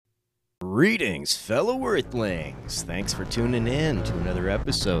Greetings, fellow Earthlings! Thanks for tuning in to another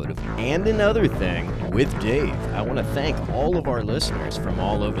episode of And Another Thing with Dave. I want to thank all of our listeners from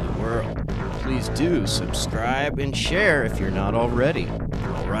all over the world. Please do subscribe and share if you're not already.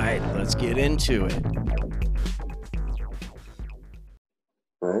 All right, let's get into it.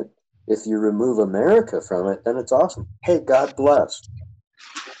 Right? If you remove America from it, then it's awesome. Hey, God bless.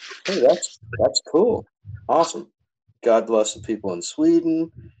 Hey, that's cool. Awesome. God bless the people in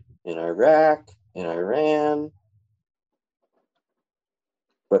Sweden, in Iraq, in Iran.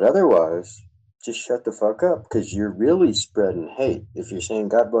 But otherwise, just shut the fuck up, because you're really spreading hate. If you're saying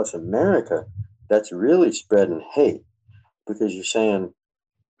God bless America, that's really spreading hate, because you're saying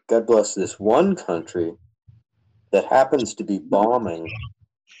God bless this one country that happens to be bombing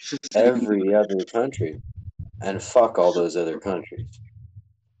every other country, and fuck all those other countries.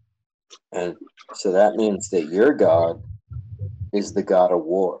 And so that means that your God is the God of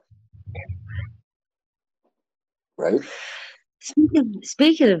war, right?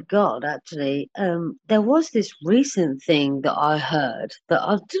 Speaking of God, actually, there was this recent thing that I heard that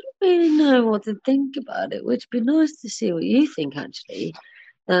I didn't really know what to think about it, which would be nice to see what you think, actually.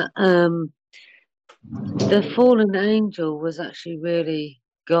 That the fallen angel was actually really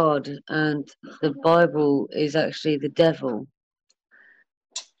God, and the Bible is actually the devil.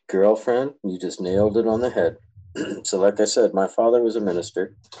 Girlfriend, you just nailed it on the head. So, like I said, my father was a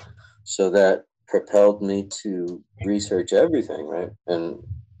minister, so that propelled me to research everything, right? And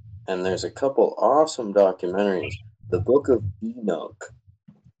there's a couple awesome documentaries. The Book of Enoch.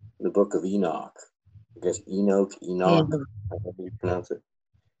 The Book of Enoch. I guess Enoch, however you pronounce it.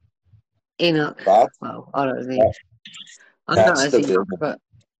 Enoch. That's, Well, I don't know. I know that's it's the big Enoch, one. but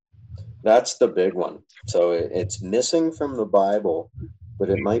That's the big one. So it's missing from the Bible, but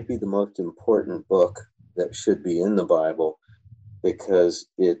it might be the most important book that should be in the Bible, because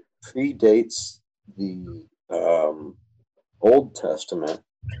it predates the Old Testament,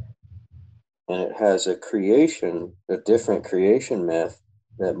 and it has a different creation myth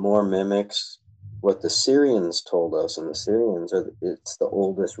that more mimics what the Syrians told us. And the Syrians it's the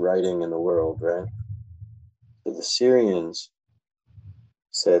oldest writing in the world, right? So the Syrians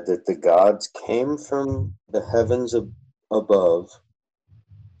said that the gods came from the heavens above,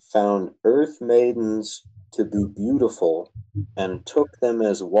 found earth maidens to be beautiful, and took them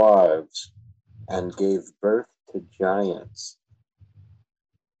as wives, and gave birth to giants.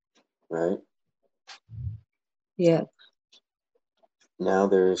 Right? yeah. Now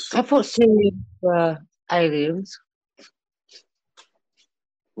there's... I thought Syrians were aliens.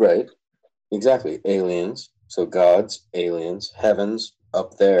 Right. Exactly. Aliens. So gods, aliens, heavens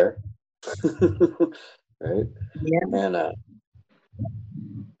up there. Right? Yeah.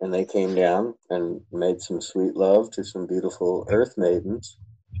 And they came down and made some sweet love to some beautiful earth maidens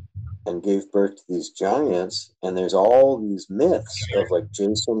and gave birth to these giants. And there's all these myths of like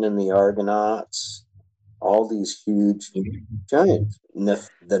Jason and the Argonauts, all these huge giants.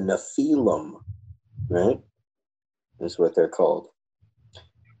 The Nephilim, right? Is what they're called.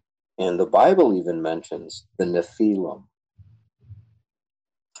 And the Bible even mentions the Nephilim.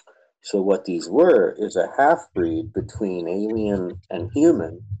 So what these were is a half-breed between alien and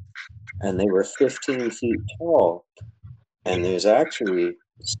human, and they were 15 feet tall. And there's actually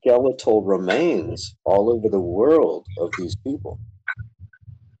skeletal remains all over the world of these people.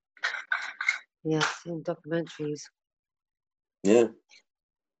 Yes, in documentaries. Yeah.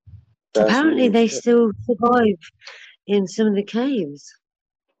 Apparently, they still survive in some of the caves.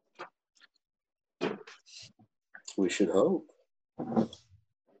 We should hope.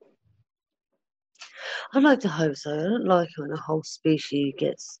 I'd like to hope so. I don't like it when a whole species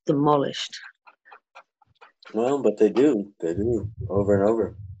gets demolished. Well, but they do. They do. Over and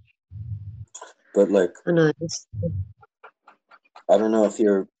over. But like, I know. I don't know if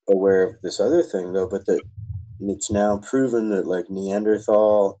you're aware of this other thing though, but that it's now proven that like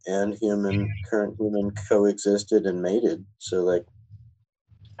Neanderthal and current human coexisted and mated. So like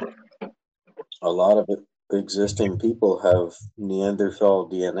a lot of existing people have Neanderthal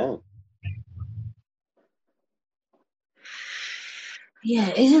DNA.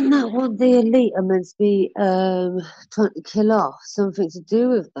 Yeah, isn't that what the elite are meant to be trying to kill off? Something to do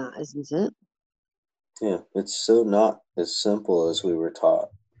with that, isn't it? Yeah, it's so not as simple as we were taught.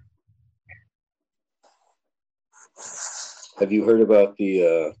 Have you heard about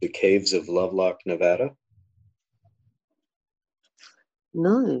the caves of Lovelock, Nevada?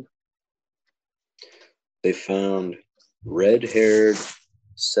 No. They found red-haired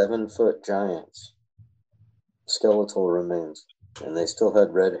 7-foot giants, skeletal remains, and they still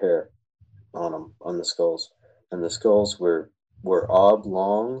had red hair on them, on the skulls, and the skulls were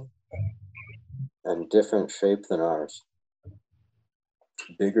oblong and different shape than ours.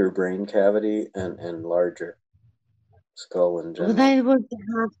 Bigger brain cavity and larger skull in Were they general. the ones that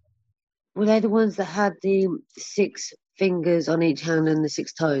had? Were they the ones that had the 6 fingers on each hand and the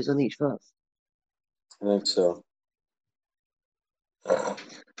 6 toes on each foot? I think so.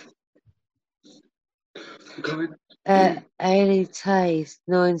 Ailey Tays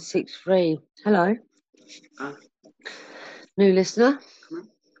 963. Hello, new listener.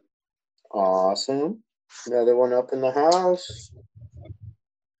 Awesome. Another one up in the house.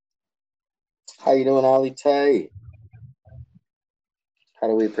 How you doing, Ali Tay? How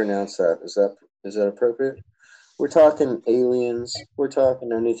do we pronounce that? Is that appropriate? We're talking aliens. We're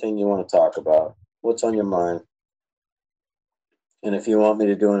talking anything you want to talk about. What's on your mind? And if you want me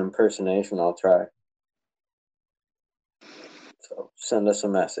to do an impersonation, I'll try. So send us a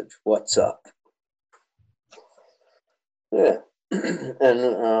message. What's up? Yeah.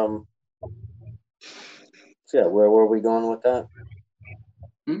 And so yeah, where were we going with that?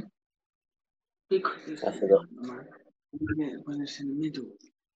 I forgot.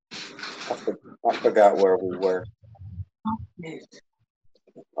 I forgot where we were.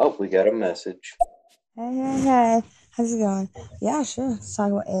 Oh, we got a message. Hey, how's it going? Yeah, sure. Let's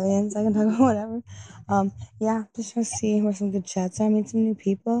talk about aliens. I can talk about whatever. Yeah, just want to see where some good chats are. I meet some new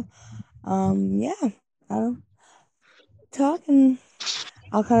people. Yeah, I don't talk and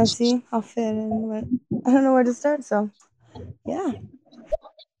I'll kind of see how fit in. But I don't know where to start. So yeah.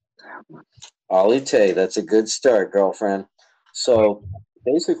 Ali Tay, that's a good start, girlfriend. So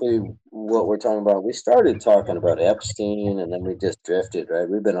basically, what we're talking about, we started talking about Epstein, and then we just drifted, right?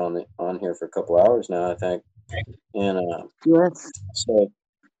 We've been on here for a couple hours now, I think, and Yes. so.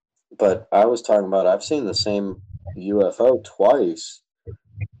 But I was talking about I've seen the same UFO twice,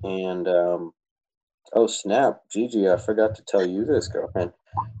 and oh snap, Gigi, I forgot to tell you this, girlfriend.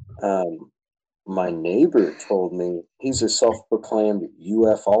 Um, my neighbor told me he's a self-proclaimed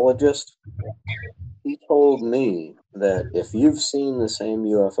ufologist. He told me that if you've seen the same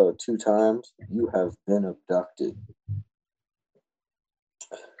UFO 2 times, you have been abducted.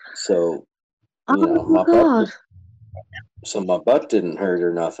 So, Oh my my butt. God. So my butt didn't hurt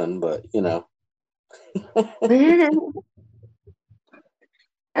or nothing, but I don't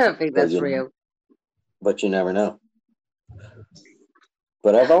think but that's you, real. but you never know.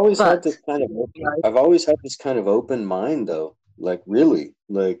 But I've always had But this kind of, you know, I've always had this kind of open mind, though. Like really,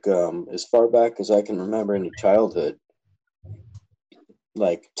 like as far back as I can remember in childhood.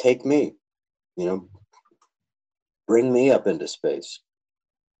 Like take me, you know, bring me up into space.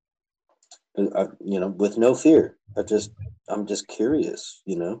 With no fear. I'm just curious.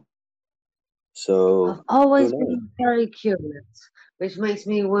 I've So who always knows? been very curious, which makes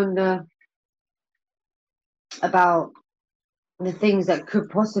me wonder about the things that could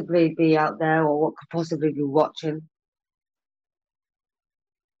possibly be out there or what could possibly be watching.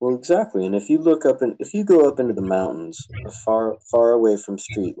 Well, exactly. And if you go up into the mountains, far far away from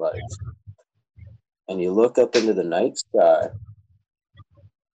street lights, and you look up into the night sky,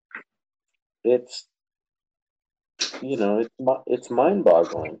 it's it's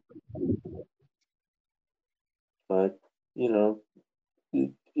mind-boggling. But you know,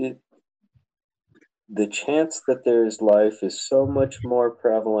 it the chance that there's life is so much more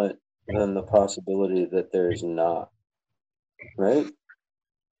prevalent than the possibility that there's not, right?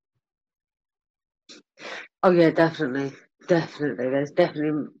 Oh yeah, definitely, definitely. There's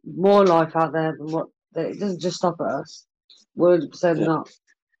definitely more life out there than what. It doesn't just stop at us. 100% Yeah. not.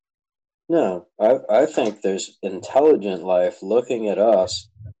 No, I think there's intelligent life looking at us,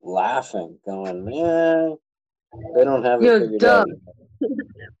 laughing, going, "Yeah, they don't have it You're figured out." dumb.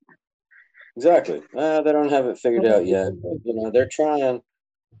 Exactly. They don't have it figured out yet, but they're trying.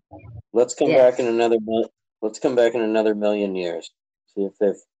 Let's come back in Yes. another. Let's come back in another million years. See if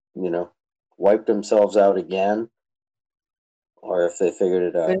they've, you know, wiped themselves out again, or if they figured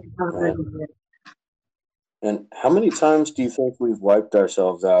it out. Right? And how many times do you think we've wiped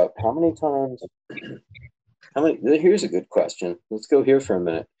ourselves out? How many times? How many? Here's a good question. Let's go here for a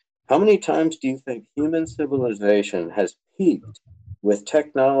minute. How many times do you think human civilization has peaked with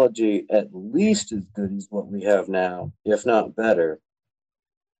technology at least as good as what we have now, if not better,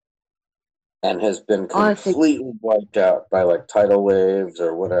 and has been I think completely wiped out by like tidal waves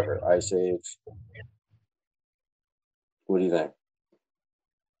or whatever, ice age? What do you think?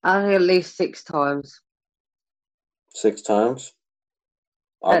 I think at least 6 times. 6 times?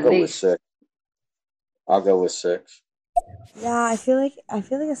 I'll At go with least. six. I'll go with six. Yeah, I feel like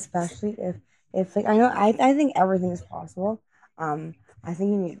especially if like I think everything is possible. I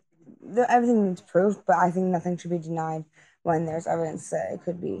think everything needs proof, but I think nothing should be denied when there's evidence that it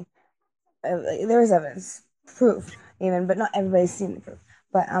could be. there is evidence, proof, even, but not everybody's seen the proof.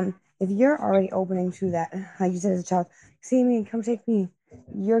 But if you're already opening to that, like you said as a child, see me, come take me,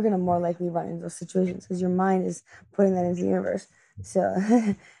 you're gonna more likely run into those situations because your mind is putting that into the universe. So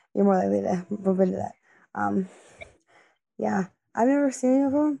you're more likely to bump into that. Yeah, I've never seen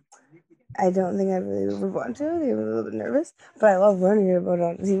any UFO. I don't think I really would want to. They were a little bit nervous, but I love learning about it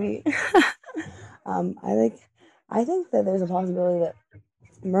on TV. I think that there's a possibility that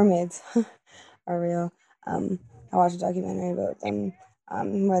mermaids are real. I watched a documentary about them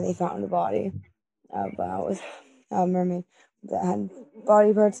where they found a body with a mermaid that had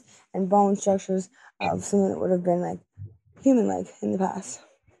body parts and bone structures of something that would have been like human-like in the past.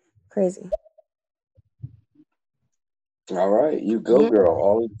 Crazy. All right, you go, Yeah, girl.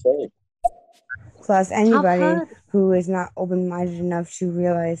 All you say. Plus, I've anybody heard. who is not open-minded enough to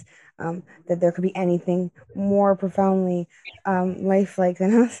realize that there could be anything more profoundly lifelike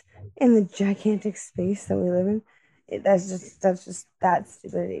than us in the gigantic space that we live in, that's just that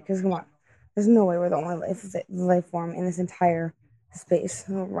stupidity. Because come on, there's no way we're the only life form in this entire space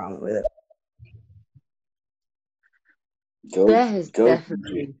around that we live. Go, There has go, Gigi.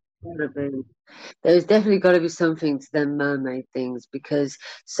 definitely gotta be. There's definitely got to be something to them mermaid things because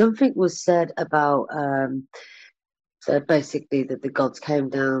something was said about so basically that the gods came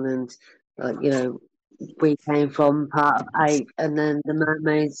down and we came from part of ape and then the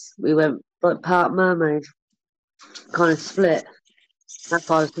mermaids we went but part mermaid kind of split. That's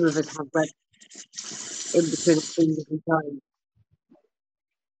why some of us have red in between our fingers and toes.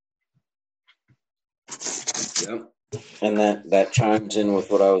 Yep. And that chimes in with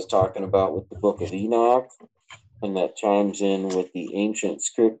what I was talking about with the Book of Enoch, and that chimes in with the ancient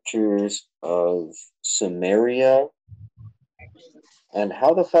scriptures of Samaria. And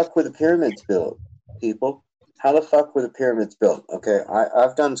how the fuck were the pyramids built, people? How the fuck were the pyramids built? Okay,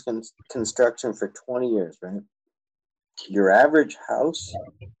 I've done construction for 20 years, right? Your average house,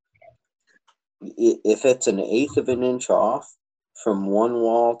 if it's an eighth of an inch off from one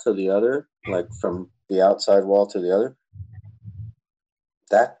wall to the other, like from the outside wall to the other,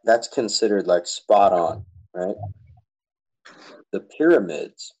 that's considered like spot on, right? The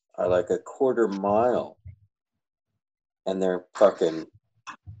pyramids are like a quarter mile, and they're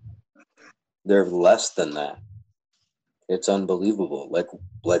less than that. It's unbelievable.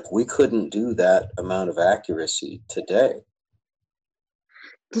 Like we couldn't do that amount of accuracy today.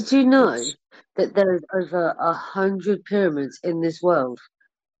 Did you know It's that there's over 100 pyramids in this world?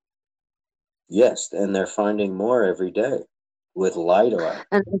 Yes, and they're finding more every day with LiDAR.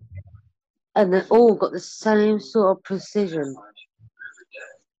 And and they've all got the same sort of precision.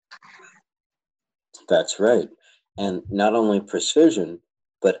 That's right. And not only precision,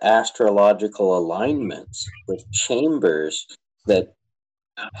 but astrological alignments with chambers that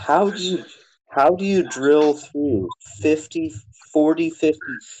how do you drill through 50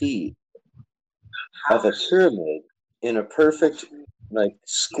 feet of a pyramid in a perfect like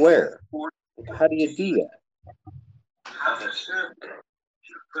square? How do you do that?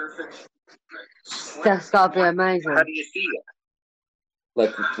 That's gotta be amazing. How do you do that?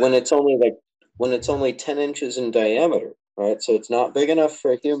 Like when it's only 10 inches in diameter, right? So it's not big enough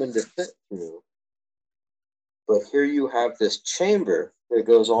for a human to fit through. But here you have this chamber that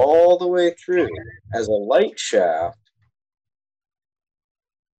goes all the way through as a light shaft,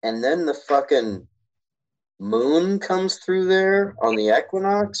 and then the fucking moon comes through there on the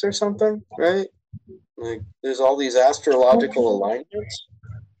equinox or something, right? Like there's all these astrological alignments.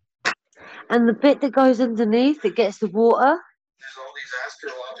 And the bit that goes underneath that gets the water. There's all these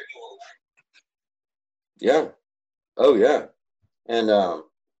astrological alignments. Yeah. Oh yeah. And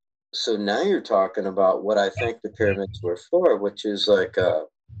so now you're talking about what I think the pyramids were for, which is like a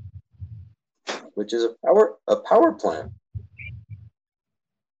power plant.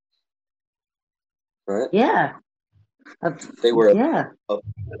 Right? Yeah. They were Yeah.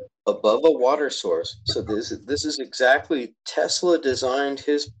 above a water source. So this is exactly Tesla designed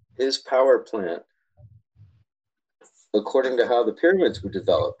his power plant according to how the pyramids were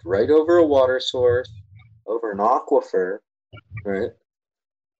developed, right over a water source, over an aquifer, right?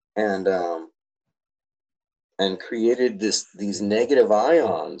 And created these negative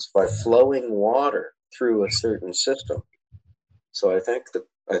ions by flowing water through a certain system. So I think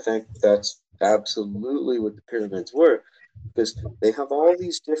that's absolutely what the pyramids were, because they have all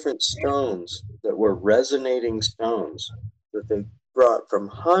these different stones that were resonating stones that they brought from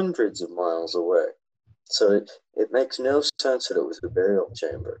hundreds of miles away. So it makes no sense that it was a burial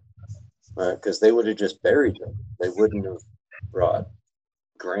chamber, right? Because they would have just buried them. They wouldn't have brought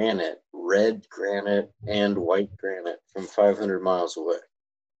granite, red granite and white granite from 500 miles away.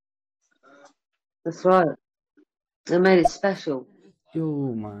 That's right. They made it special.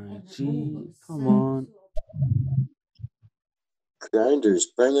 Yo, my G, come on.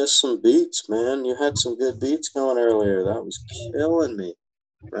 Grinders, bring us some beats, man. You had some good beats going earlier. That was killing me.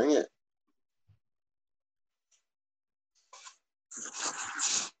 Bring it.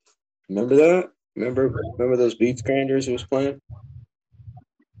 Remember that? Remember those beats Grinders was playing?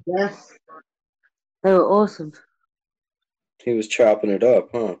 Yes. They were awesome. He was chopping it up,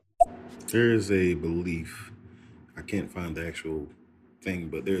 huh? There is a belief, I can't find the actual thing,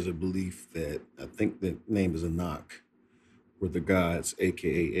 but there's a belief that I think the name is Enoch, were the gods,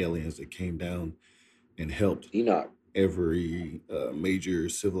 aka aliens, that came down and helped Enoch. every major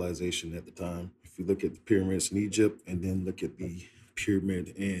civilization at the time. If you look at the pyramids in Egypt and then look at the pyramid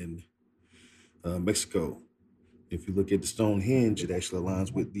in Mexico, if you look at the Stonehenge, it actually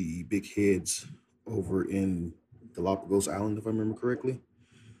aligns with the big heads over in Galapagos Island, if I remember correctly.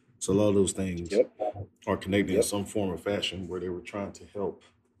 So a lot of those things Yep. are connected in Yep. some form or fashion where they were trying to help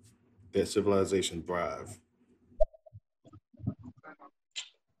that civilization thrive.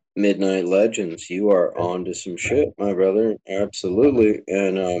 Midnight Legends, you are on to some shit, my brother. Absolutely.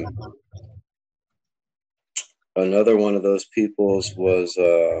 And another one of those peoples was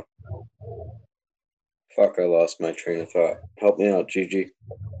fuck, I lost my train of thought. Help me out, Gigi.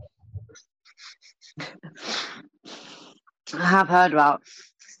 I have heard about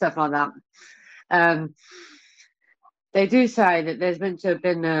stuff like that. They do say that there's meant to have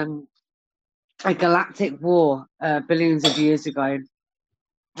been a galactic war billions of years ago.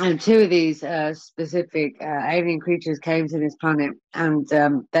 And two of these specific alien creatures came to this planet, and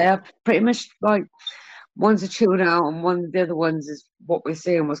they are pretty much like one's are chilled out, and the other ones is what we're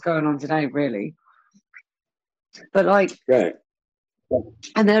seeing, what's going on today, really. But like, Right.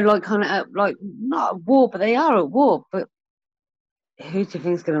 and they're like kind of like not at war, but they are at war. But who do you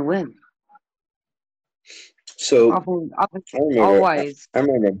think's going to win? So I think I always.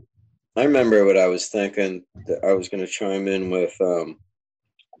 remember what I was thinking, that I was going to chime in with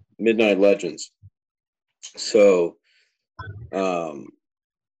Midnight Legends. So, damn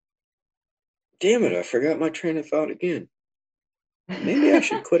it, I forgot my train of thought again. Maybe I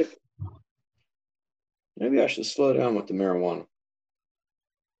should quit it. Maybe I should slow down with the marijuana.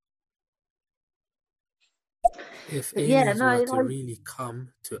 If Yeah, aliens no, were to really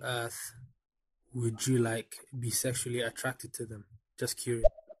come to Earth, would you like be sexually attracted to them? Just curious.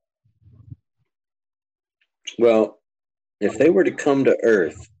 Well, if they were to come to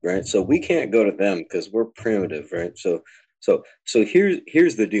Earth, right? So we can't go to them because we're primitive, right? So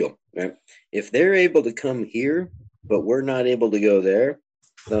here's the deal, right? If they're able to come here, but we're not able to go there,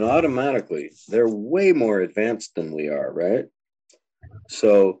 then automatically they're way more advanced than we are, right?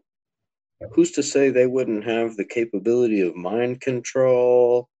 So who's to say they wouldn't have the capability of mind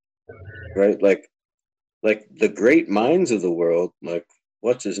control, right? Like the great minds of the world, like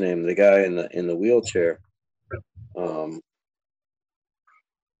what's his name, the guy in the wheelchair.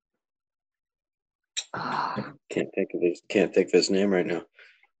 Can't think of his name right now.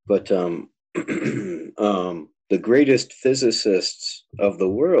 But the greatest physicists of the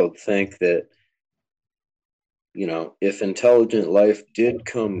world think that, you know, if intelligent life did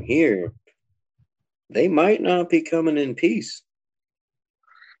come here, they might not be coming in peace.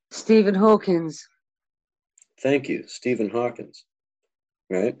 Stephen Hawkins. Thank you, Stephen Hawkins.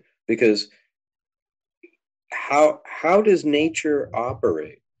 Right? Because how does nature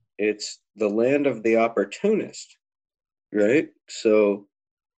operate? It's the land of the opportunist, right? So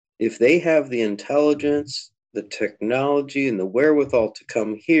if they have the intelligence, the technology, and the wherewithal to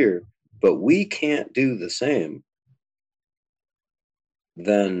come here, but we can't do the same,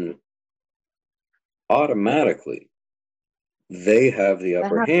 then automatically they have the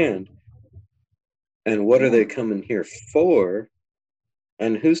upper hand. And what are they coming here for?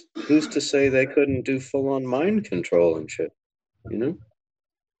 And who's to say they couldn't do full-on mind control and shit, you know?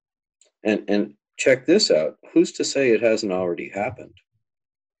 And check this out. Who's to say it hasn't already happened?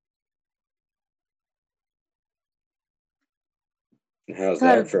 How's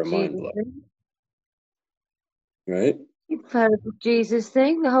that for a mind blow? Right? You've heard of the Jesus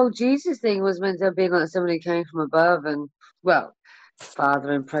thing? The whole Jesus thing was meant to have been like somebody came from above and, well,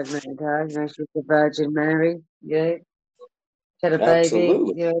 father impregnated her, you know, she was the Virgin Mary, yeah. She had a baby,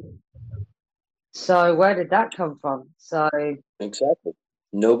 you know. So where did that come from? So exactly.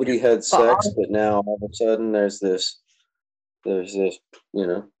 Nobody had sex, but now all of a sudden there's this, you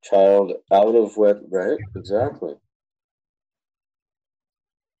know, child out of wet, right? Exactly.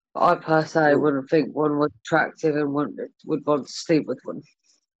 I per se wouldn't think one was attractive and would want to sleep with one.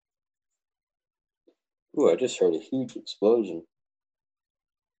 Ooh, I just heard a huge explosion.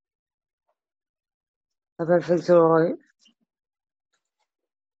 Hope everything's all right.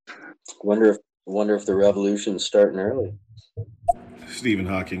 Wonder if the revolution's starting early. Stephen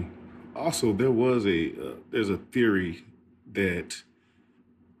Hawking. Also, there's a theory that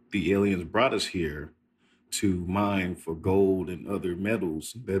the aliens brought us here to mine for gold and other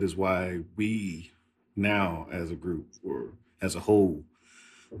metals. That is why we now, as a group or as a whole,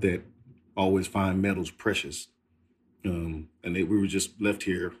 that always find metals precious. We were just left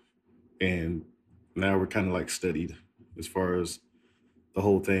here, and now we're kind of like studied as far as the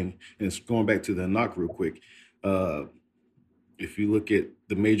whole thing. And it's going back to the Anak real quick. Uh, if you look at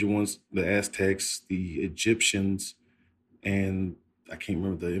the major ones, the Aztecs, the Egyptians, and I can't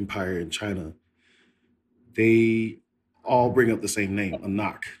remember the empire in China, they all bring up the same name,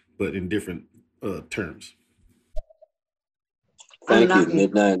 Anak, but in different terms. Thank you, Anunnaki.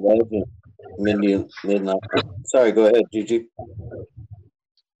 Midnight Legend. Midnight. Sorry, go ahead, Gigi.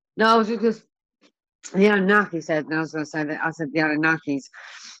 No, I was just the Anunnaki said, and I was going to say that I said the Anunnakis.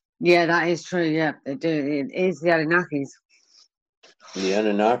 Yeah, that is true. Yeah, they do. It is the Anunnakis. The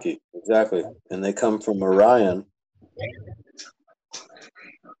Anunnaki, exactly. And they come from Orion,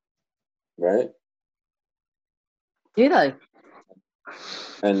 right? Do they?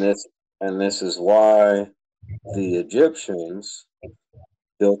 And this is why the Egyptians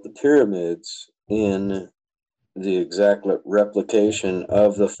built the pyramids in the exact replication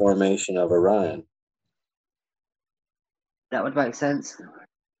of the formation of Orion. That would make sense.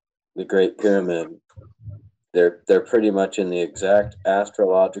 The Great Pyramid. They're pretty much in the exact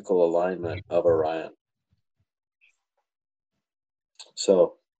astrological alignment of Orion.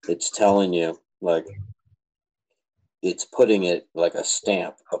 So it's telling you, like, it's putting it like a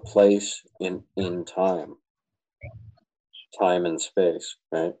stamp, a place in time and space,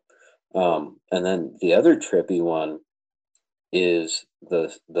 right? And then the other trippy one is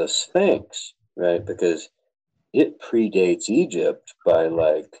the Sphinx, right? Because it predates Egypt by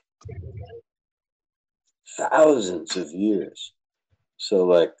like thousands of years. So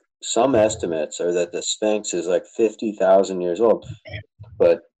like some estimates are that the Sphinx is like 50,000 years old,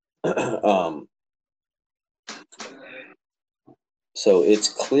 but so it's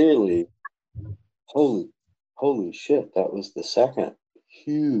clearly holy shit, that was the second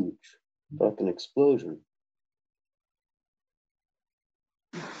huge fucking explosion.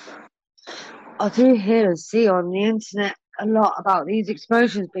 I do hear and see on the internet a lot about these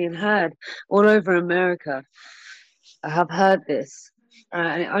explosions being heard all over America. I have heard this,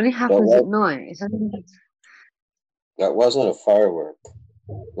 and it only happens at night. It's only... That wasn't a firework.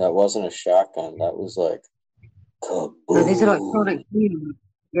 That wasn't a shotgun. That was like kaboom. No, these are like sonic booms.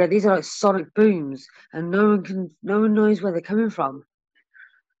 Yeah, these are like sonic booms, and no one knows where they're coming from.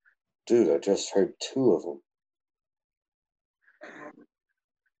 Dude, I just heard two of them.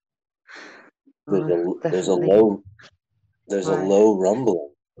 There's a low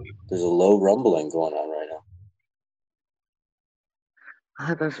rumbling. There's a low rumbling going on right now. I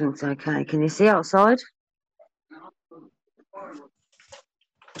hope everything's okay. Can you see outside?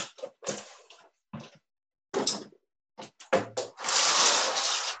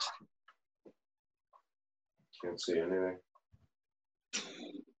 Can't see anything.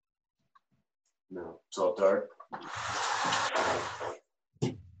 No, it's all dark.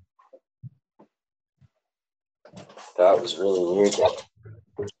 That was really weird.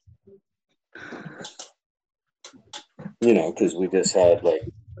 You know, because we just had like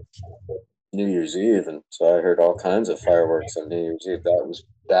New Year's Eve, and so I heard all kinds of fireworks on New Year's Eve.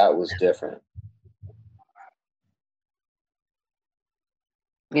 That was different.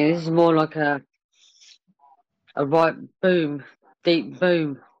 Yeah, this is more like a right boom, deep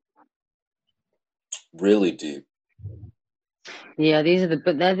boom. Really deep. Yeah, these are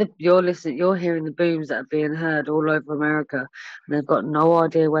you're hearing the booms that are being heard all over America, and they've got no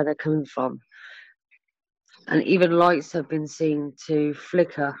idea where they're coming from. And even lights have been seen to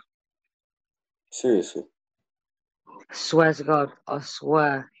flicker. Seriously. I swear to God, I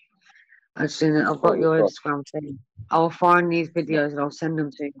swear. I've seen it. I've got your Instagram thing. I'll find these videos and I'll send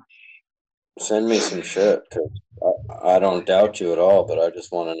them to you. Send me some shit, because I don't doubt you at all, but I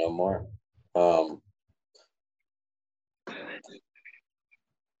just want to know more.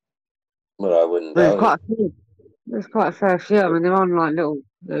 But I wouldn't doubt it. There's quite a fair few. I mean, they're on like little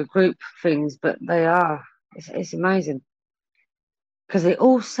group things, but they are. It's amazing because they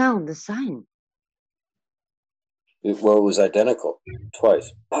all sound the same. It was identical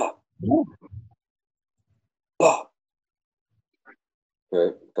twice. Bah. Yeah. Bah.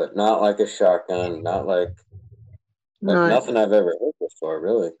 Right, but not like a shotgun, not like nothing I've ever heard before,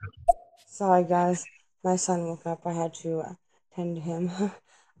 really. Sorry, guys. My son woke up. I had to tend to him.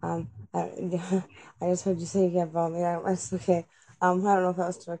 I, I just heard you say you can't follow me. That's okay. I don't know if that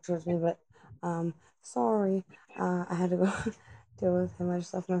was direct towards me, but sorry. I had to go deal with him. I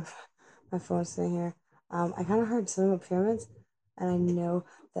just left my phone sitting here. I kind of heard something about pyramids, and I know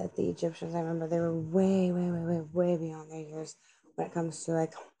that the Egyptians, I remember they were way, way, way, way, way beyond their years when it comes to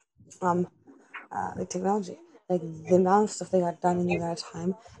like technology. Like the amount of stuff they got done in the amount of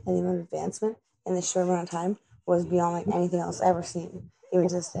time and the amount of advancement in the short amount of time was beyond like anything else ever seen, even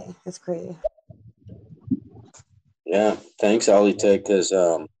to this day. It's crazy. Yeah, thanks, Ali Tech, because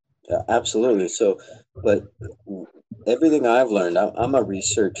yeah, absolutely. So, but everything I've learned, I'm a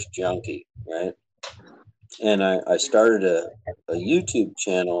research junkie, right? And I started a YouTube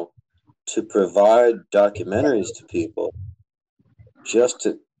channel to provide documentaries to people just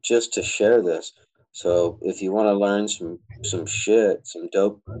to share this. So if you want to learn some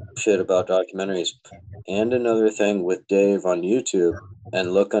dope shit about documentaries, and another thing with Dave on YouTube,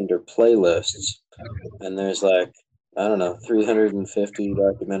 and look under playlists, and there's like, I don't know, 350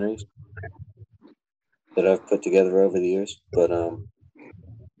 documentaries that I've put together over the years. But I'm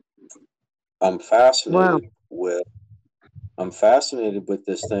Wow. fascinated with I'm fascinated with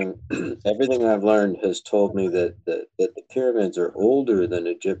this thing. Everything I've learned has told me that the pyramids are older than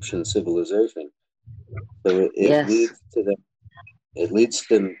Egyptian civilization. So it Yes. leads to them. It leads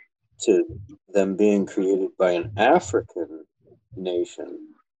them to them being created by an African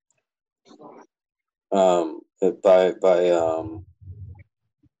nation. By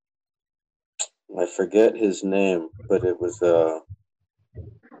I forget his name, but it was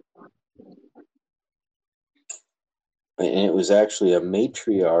and it was actually a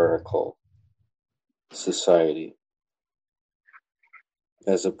matriarchal society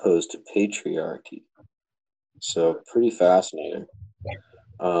as opposed to patriarchy. So pretty fascinating.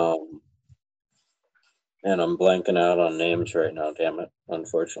 Um, and I'm blanking out on names right now. Damn it!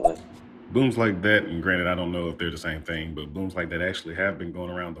 Unfortunately. Booms like that, and granted, I don't know if they're the same thing, but booms like that actually have been going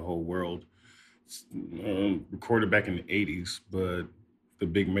around the whole world. Recorded back in the 80s, but the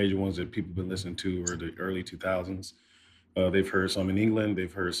big major ones that people have been listening to are the early 2000s. They've heard some in England,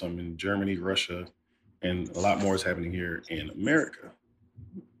 they've heard some in Germany, Russia, and a lot more is happening here in America.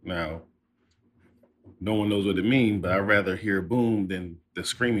 Now, no one knows what it means, but I'd rather hear boom than the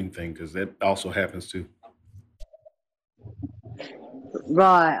screaming thing because that also happens too.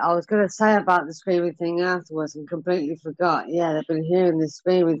 Right. I was going to say about the screaming thing afterwards and completely forgot. Yeah, they've been hearing this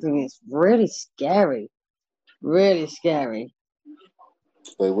screaming thing. It's really scary. Really scary.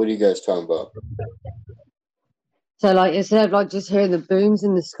 Wait, what are you guys talking about? So like instead of like just hearing the booms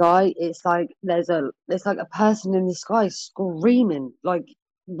in the sky, it's like there's like a person in the sky screaming like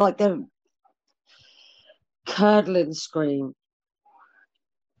they're curdling scream.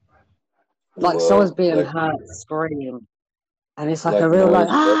 Like someone's Whoa, being hurt scream. And it's like a like real like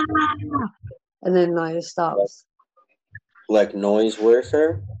noise, ah, and then like it stops. like noise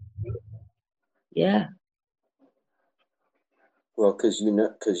warfare. Yeah. Well,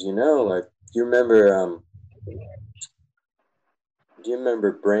 like you remember do you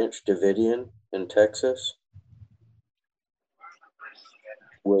remember Branch Davidian in Texas,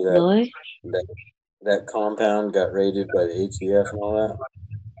 where No. that that compound got raided by the ATF and all that?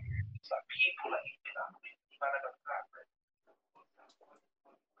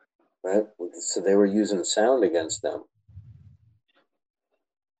 Right? So they were using sound against them.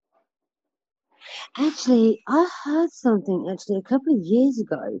 Actually, I heard something actually a couple of years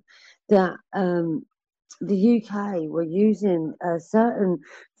ago that the UK were using a certain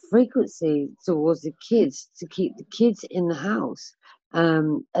frequency towards the kids to keep the kids in the house.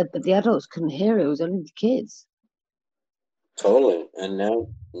 But the adults couldn't hear it. It was only the kids. Totally. And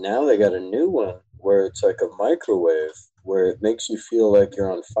now they got a new one where it's like a microwave where it makes you feel like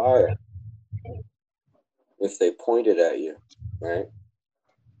you're on fire if they point it at you, right?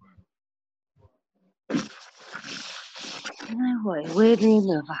 You know what? Weirdly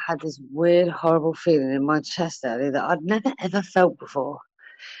enough, I had this weird, horrible feeling in my chest earlier that I'd never ever felt before.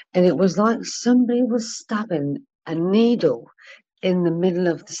 And it was like somebody was stabbing a needle in the middle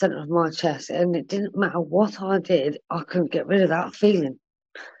of the center of my chest. And it didn't matter what I did, I couldn't get rid of that feeling.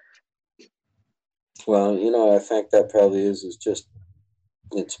 Well, I think that probably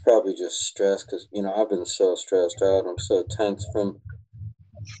it's probably just stress because, I've been so stressed out. I'm so tense from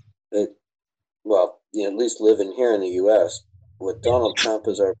it. Well, at least living here in the U.S. with Donald Trump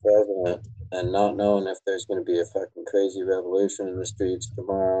as our president and not knowing if there's going to be a fucking crazy revolution in the streets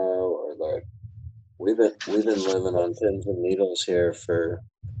tomorrow, or like we've been living on pins and needles here for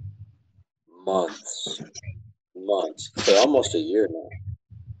months, for almost a year now.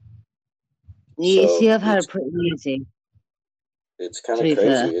 You see, So I've had it pretty easy. It's kind To of be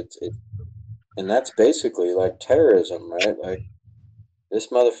fair. crazy. And that's basically like terrorism, right? Like this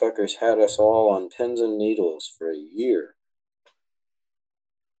motherfucker's had us all on pins and needles for a year,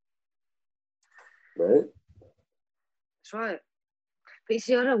 right? That's right. But you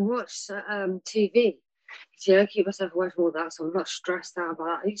see, I don't watch TV. See, I keep myself away from all that, so I'm not stressed out about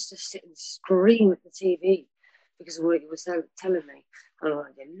that. I used to sit and scream at the TV because of what it was telling me. I'm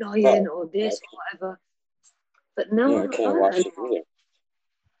like, you're lying Well, or this or whatever. But you no, know, I I'm not can't like that watch it anymore. either.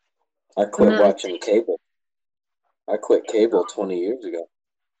 I I'm quit not watching cable. I quit cable 20 years ago.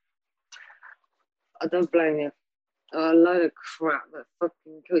 I don't blame you. A load of crap that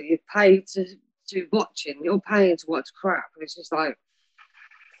fucking you pay to watch it. You're paying to watch crap. It's just like,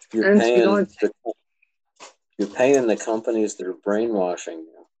 You're and to be paying lied to. you're paying the companies that are brainwashing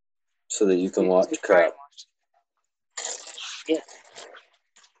you so that you can To be watch crap. brainwashed. Yeah.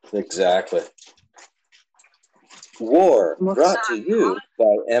 Exactly. War Well, brought to so, you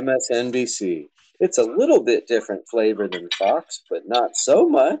by MSNBC. It's a little bit different flavor than Fox, but not so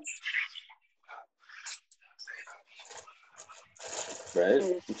much.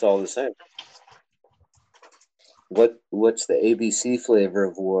 Right? It's all the same. What's the ABC flavor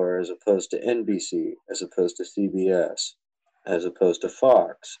of war as opposed to NBC, as opposed to CBS, as opposed to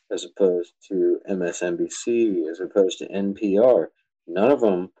Fox, as opposed to MSNBC, as opposed to NPR? None of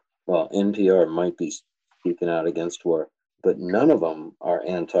them, well, NPR might be speaking out against war, but none of them are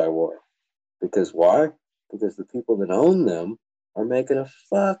anti-war. Because why? Because the people that own them are making a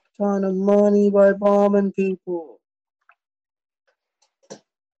fuck ton of money by bombing people.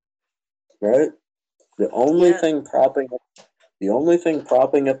 Right? The only thing propping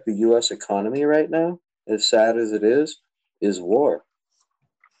up the US economy right now, as sad as it is war.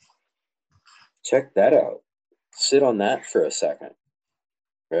 Check that out. Sit on that for a second.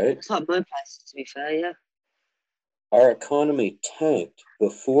 Right? It's like my place, to be fair, yeah. Our economy tanked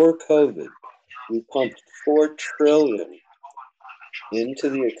before COVID. We pumped $4 trillion into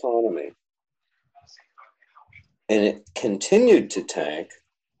the economy. And it continued to tank.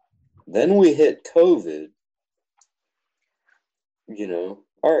 Then we hit COVID. You know,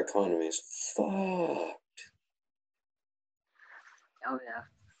 our economy is fucked. Oh, yeah.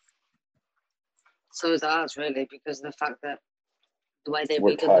 So is ours, really, because of the fact that the way they've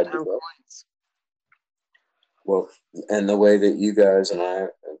We're redone the tied pound together. coins. Well, and the way that you guys and I,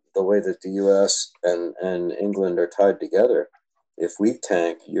 the way that the US and England are tied together, if we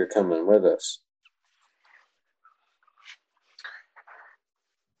tank, you're coming with us.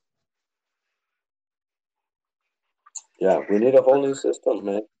 Yeah, we need a whole new system,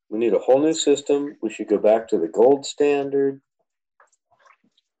 man. We need a whole new system. We should go back to the gold standard.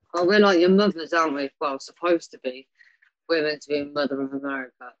 Well, we're like your mothers, aren't we? Well, supposed to be. We're meant to be Mother of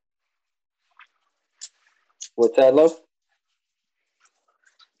America. What's that, love?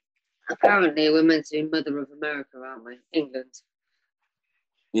 Apparently, we're meant to be Mother of America, aren't we? England.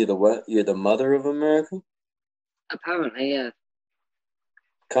 You're the what? You're the mother of America? Apparently, yeah.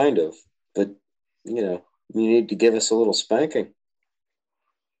 Kind of. But, you know, you need to give us a little spanking.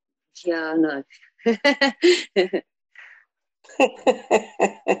 Yeah, I know.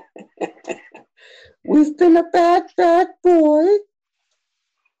 We've been a bad, bad boy.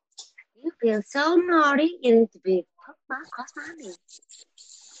 You feel so naughty. You need to be put across my knee.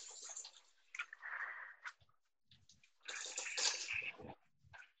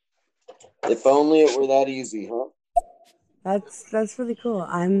 If only it were that easy, huh? That's really cool.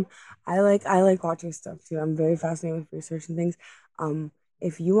 I like watching stuff too. I'm very fascinated with research and things.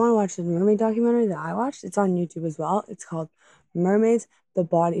 If you want to watch the mermaid documentary that I watched, it's on YouTube as well. It's called Mermaids: The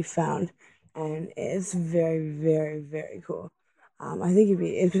Body Found, and it's very, very, very cool. I think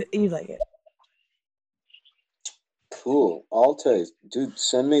you'd like it. Cool. I'll tell you, dude.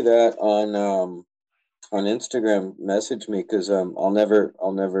 Send me that on Instagram. Message me because I'll never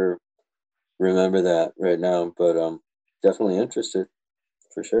remember that right now, but definitely interested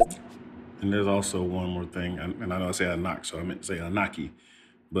for sure. And there's also one more thing, and I know I say Anak, so I meant to say Anaki,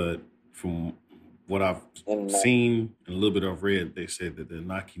 but from what I've And seen and a little bit I've read, they said that the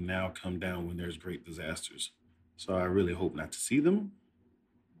Anaki now come down when there's great disasters. So I really hope not to see them.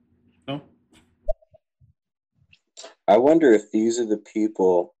 No. I wonder if these are the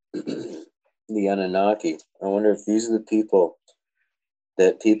people, the Anunnaki. I wonder if these are the people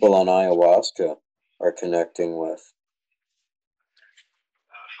that people on ayahuasca are connecting with.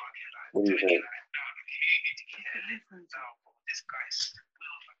 What do you think?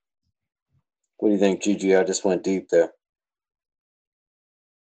 What do you think, Gigi? I just went deep there.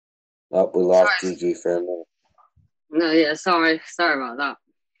 Oh, we lost Sorry. Gigi for a minute. No, yeah, sorry. Sorry about that.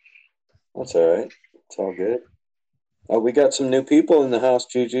 That's all right. It's all good. Oh, we got some new people in the house,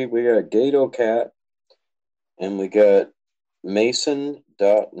 Gigi. We got Gato Cat and we got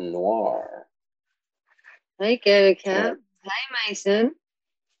Mason.Noir. Hey, Gato Cat. Hey, Mason.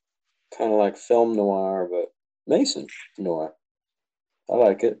 Kind of like film noir, but Mason Noir. I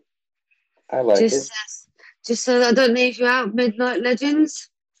like it. I like it. Just so that I don't leave you out, Midnight Legends.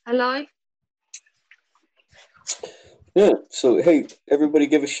 Hello? Yeah, so hey, everybody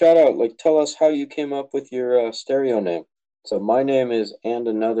give a shout out. Like, tell us how you came up with your stereo name. So my name is And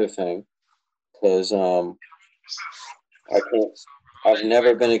Another Thing, because I've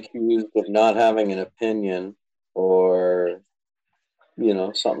never been accused of not having an opinion or,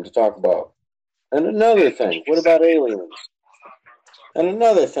 something to talk about. And another thing, what about aliens? And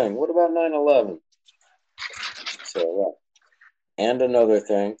another thing, what about 9/11? So, And Another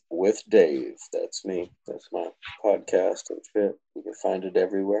Thing with Dave. That's me. That's my podcast and shit. You can find it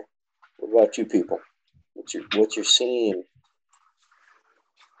everywhere. What about you people? What's your scene?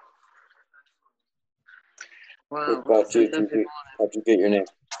 Wow. What about you, Gigi? How'd you get your name?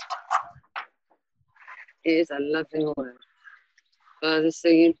 It is a lovely morning. Just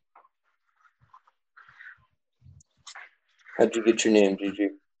singing. How'd you get your name, Gigi?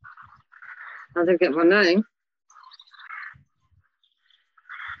 How'd I get my name?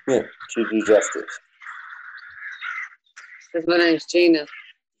 Yeah, Gigi Justice. Because my name's Gina.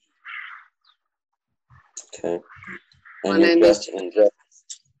 Okay. My name is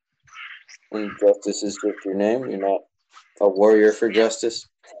And Justice is just your name? You're not a warrior for justice?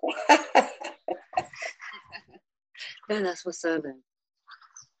 No, that's my surname.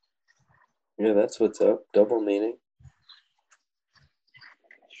 Yeah, that's what's up. Double meaning.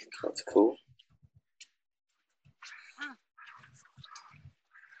 That's cool.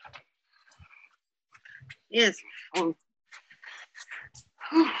 Yes. Oh.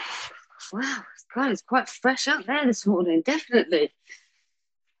 Wow, God, it's quite fresh out there this morning, definitely.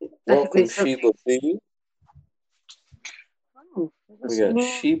 Welcome, Sheba B. Oh, we got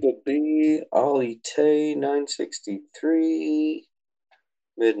Sheba B, Ollie Tay, 963,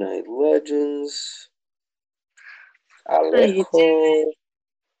 Midnight Legends, Alejo,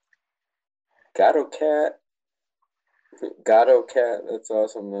 Gato Cat. Gato Cat, that's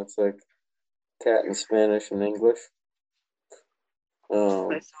awesome. That's like cat in Spanish and English. That's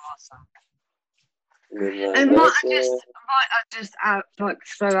awesome. And might I just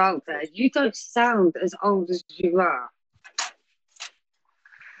throw out there, you don't sound as old as you are.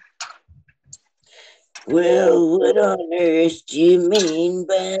 Well, what on earth do you mean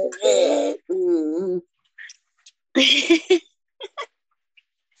by that?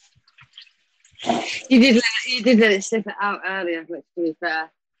 You did let it slip it out earlier, to be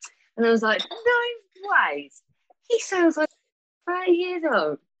fair. And I was like, no ways. He sounds like 30 years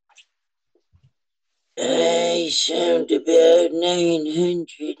old. I sound about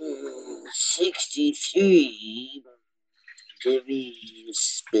 963 to be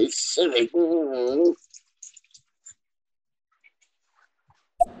specific.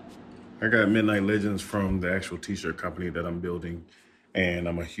 I got Midnight Legends from the actual t-shirt company that I'm building, and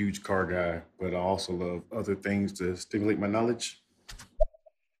I'm a huge car guy, but I also love other things to stimulate my knowledge.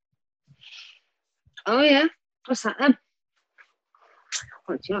 Oh yeah, what's that then?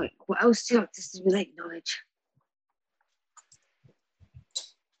 What do you like? What else do you like to stimulate knowledge?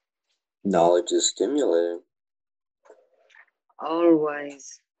 Knowledge is stimulating.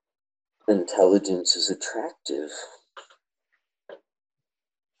 Always. Intelligence is attractive.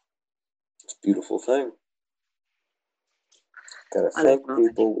 It's a beautiful thing. Gotta thank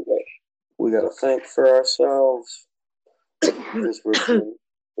people. We gotta thank for ourselves. Because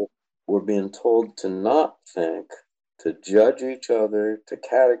we're being told to not think, to judge each other, to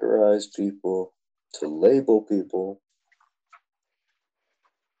categorize people, to label people.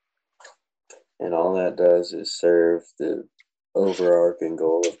 And all that does is serve the overarching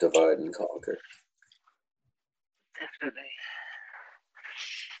goal of divide and conquer. Definitely.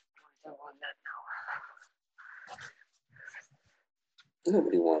 I don't want that now.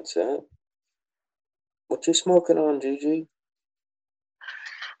 Nobody wants that. What you smoking on, Gigi?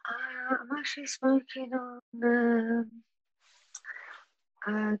 I'm actually smoking on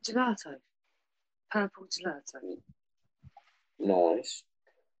gelato. Purple gelato. Nice.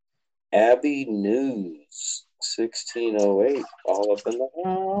 Abby News, 1608, all up in the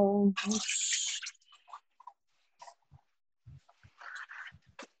house.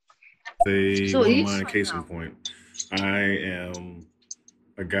 One of mine, case in point. I am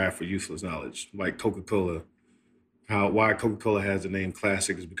a guy for useless knowledge, like Coca-Cola. Why Coca-Cola has the name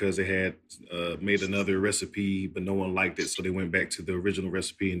Classic is because they had made another recipe, but no one liked it, so they went back to the original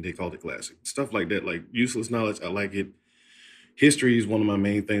recipe and they called it Classic. Stuff like that, like useless knowledge, I like it. History is one of my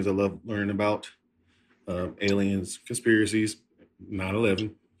main things I love learning about. Aliens, conspiracies,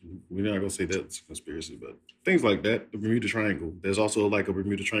 9/11. We're not gonna say that's a conspiracy, but things like that. The Bermuda Triangle. There's also like a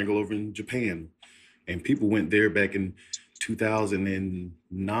Bermuda Triangle over in Japan, and people went there back in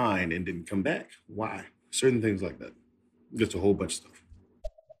 2009 and didn't come back. Why? Certain things like that. Just a whole bunch of stuff.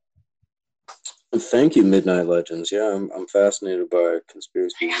 Thank you, Midnight Legends. Yeah, I'm fascinated by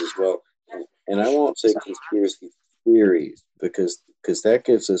conspiracies as well, and I won't say conspiracy theories because that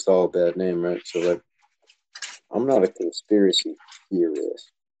gives us all a bad name, right? So like, I'm not a conspiracy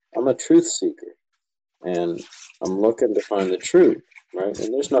theorist. I'm a truth seeker, and I'm looking to find the truth, right?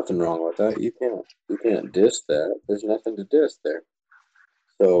 And there's nothing wrong with that. You can't diss that. There's nothing to diss there.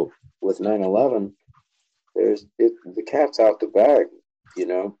 So with 9/11, the cat's out the bag, you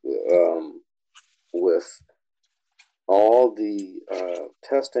know. With all the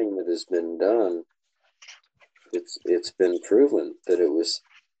testing that has been done, it's been proven that it was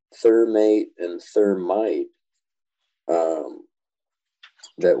thermate and thermite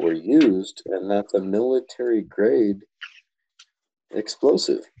that were used, and that's a military grade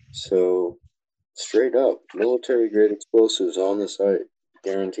explosive. So straight up, military grade explosives on the site,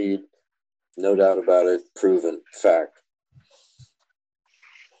 guaranteed, no doubt about it, proven fact.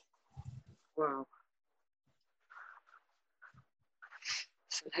 Wow.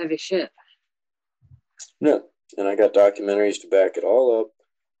 Some heavy shit. No, and I got documentaries to back it all up.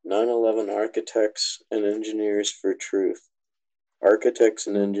 9/11 Architects and Engineers for Truth. Architects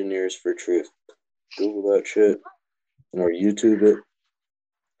and Engineers for Truth. Google that shit or YouTube it.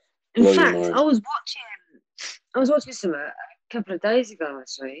 In Blow your fact, mind. I was watching some a couple of days ago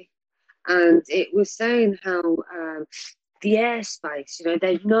actually, and it was saying how the airspace, you know,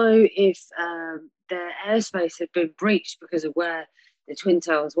 they'd know if their airspace had been breached because of where the Twin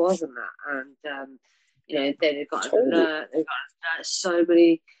Towers was and that, and you know, they'd got an Totally. alert, they got an alert so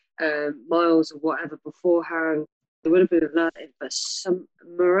many miles or whatever beforehand. They would have been alerted, but some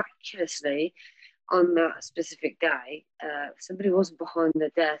miraculously on that specific day, somebody wasn't behind their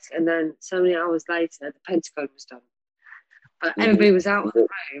desk, and then so many hours later, the Pentagon was done. But everybody was out of the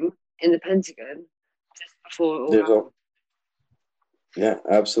room in the Pentagon just before it all happened. Yeah,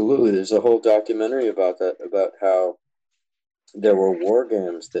 absolutely. There's a whole documentary about that, about how there were war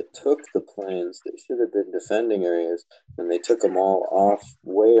games that took the planes that should have been defending areas, and they took them all off,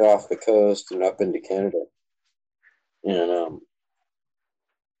 way off the coast and up into Canada.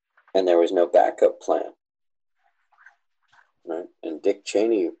 And there was no backup plan. Right? And Dick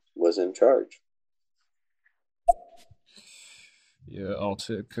Cheney was in charge. Yeah, I'll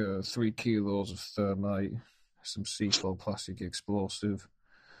take 3 kilos of thermite, some C4 plastic explosive,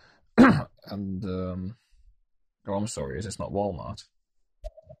 and oh, I'm sorry, is this not Walmart?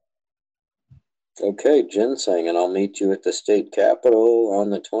 Okay, ginseng, and I'll meet you at the state capitol on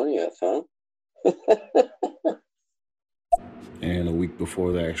the 20th, huh? And a week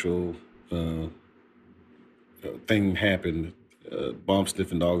before the actual thing happened, bomb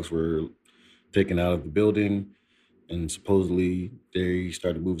sniffing dogs were taken out of the building, and supposedly they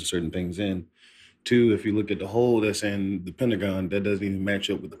started moving certain things in. 2, if you look at the hole that's in the Pentagon, that doesn't even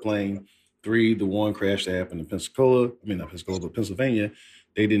match up with the plane. 3, the one crash that happened in Pennsylvania,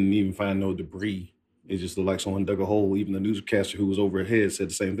 they didn't even find no debris. It just looked like someone dug a hole. Even the newscaster who was overhead said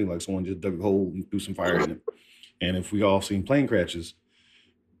the same thing, like someone just dug a hole and threw some fire in it. And if we all seen plane crashes,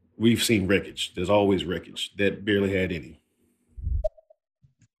 we've seen wreckage. There's always wreckage. That barely had any.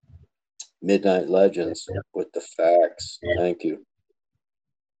 Midnight Legends with the facts. Thank you.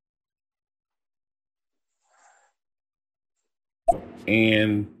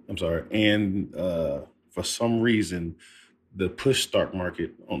 And I'm sorry. And for some reason, the push stock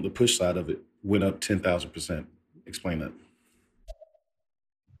market on the push side of it went up 10,000%. Explain that.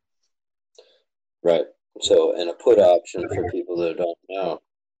 Right. So, and a put option for people that don't know.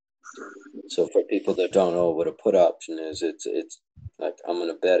 So, for people that don't know what a put option is, it's like I'm going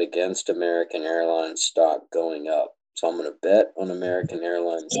to bet against American Airlines stock going up. So, I'm going to bet on American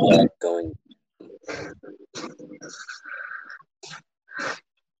Airlines stock going up.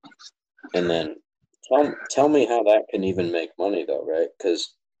 And then tell me how that can even make money, though, right?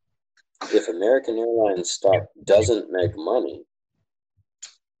 Because if American Airlines stock doesn't make money,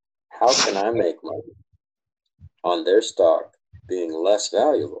 how can I make money on their stock being less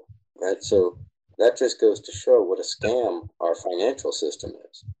valuable, right? So that just goes to show what a scam our financial system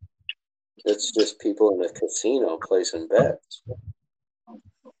is. It's just people in a casino placing bets.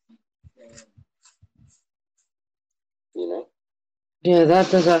 You know? Yeah,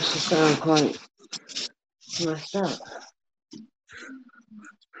 that does actually sound quite messed up.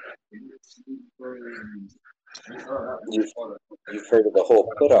 you've heard of the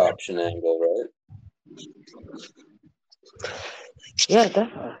whole put option angle, right? Yeah,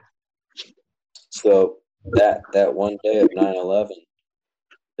 definitely. So that one day of 9/11,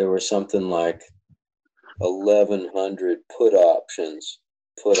 there were something like 1,100 put options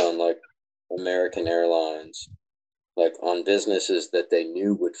put on like American Airlines, like on businesses that they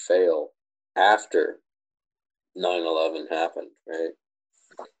knew would fail after 9/11 happened, right?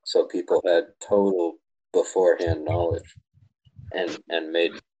 So people had total beforehand knowledge and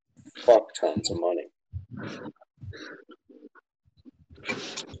made fuck tons of money.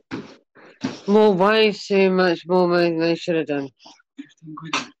 Way too much more money than they should have done.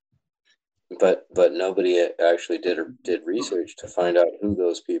 But nobody actually did research to find out who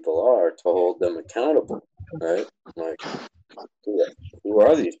those people are to hold them accountable, right? Like, who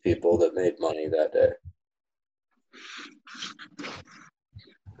are these people that made money that day?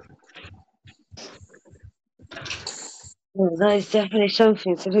 Well, that is definitely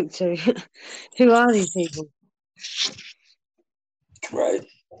something to look to. Who are these people? Right.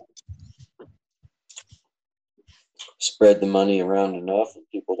 Spread the money around enough and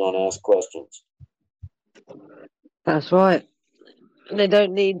people don't ask questions. That's right. They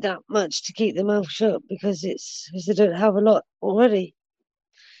don't need that much to keep their mouth shut because they don't have a lot already.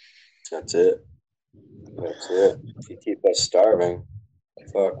 That's it. That's it. If you keep us starving,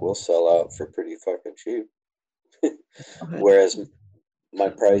 fuck, we'll sell out for pretty fucking cheap. Whereas my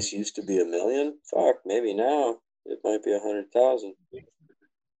price used to be $1 million, fuck, maybe now it might be 100,000.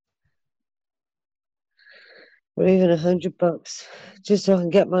 Or even $100, just so I can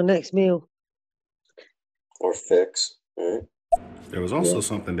get my next meal. Or fix, right? There was also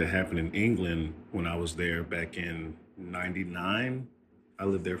something that happened in England when I was there back in 99. I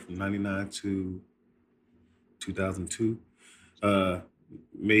lived there from 99 to 2002.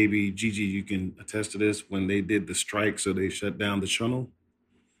 Maybe Gigi, you can attest to this. When they did the strike, so they shut down the tunnel.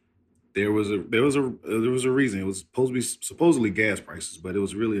 There was a reason. It was supposed to be supposedly gas prices, but it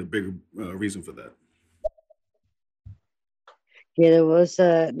was really a bigger reason for that. Yeah, there was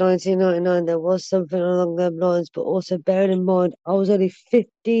 1999. There was something along those lines, but also bearing in mind I was only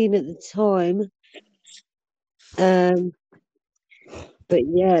 15 at the time. But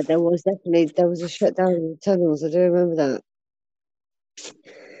yeah, there was a shutdown in the tunnels. I do remember that.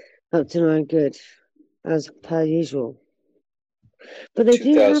 Up to no good, as per usual. But they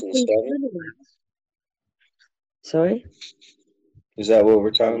do have these 2007? Sorry? Is that what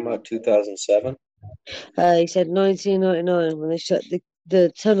we're talking about? 2007? He said 1999 when they shut the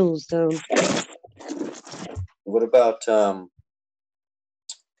tunnels down. What about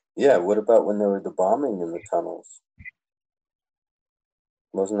what about when there were the bombing in the tunnels?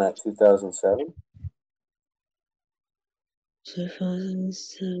 Wasn't that 2007?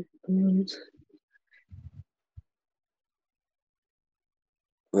 2007.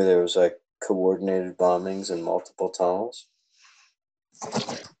 Where there was like coordinated bombings in multiple tunnels?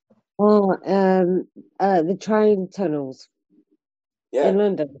 Oh, the train tunnels in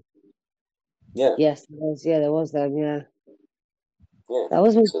London. Yeah. Yes, there was. Yeah, there was them. Yeah. Yeah. That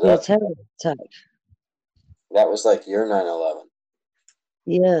was So a terror attack. That was like your 9/11.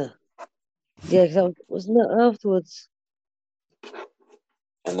 Yeah. Yeah, because wasn't that afterwards?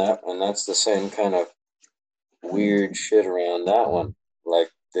 And that's the same kind of weird shit around that one.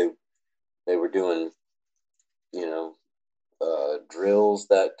 Like they were doing, drills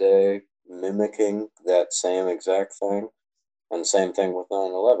that day, mimicking that same exact thing. And same thing with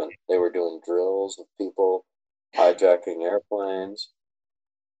 9/11. They were doing drills of people hijacking airplanes.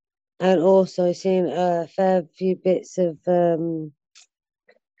 And also seen a fair few bits of certain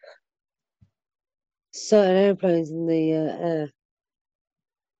airplanes in the air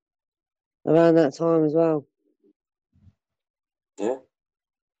around that time as well. Yeah.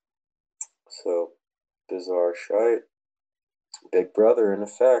 So bizarre shite. Big Brother in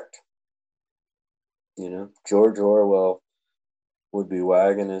effect. George Orwell would be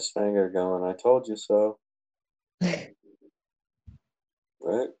wagging his finger going, I told you so. Right?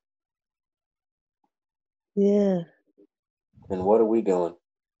 Yeah. And what are we doing?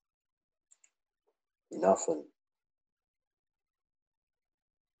 Nothing.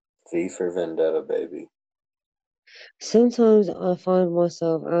 V for Vendetta, baby. Sometimes I find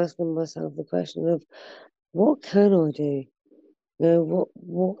myself asking myself the question of what can I do?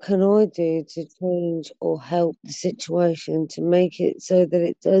 What can I do to change or help the situation to make it so that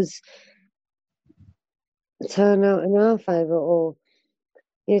it does turn out in our favour or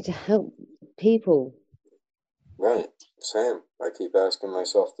to help people? Right. Same. I keep asking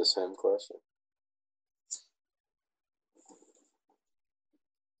myself the same question.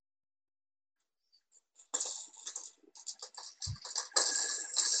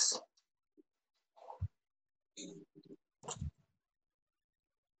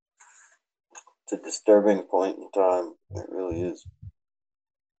 disturbing point in time. It really is.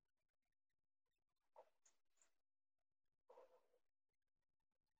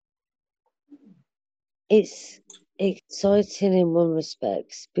 It's exciting in one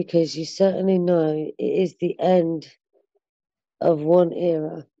respect because you certainly know it is the end of one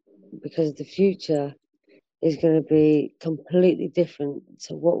era, because the future is going to be completely different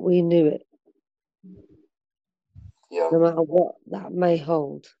to what we knew it, Yeah, no matter what that may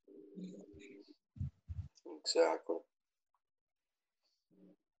hold. exactly.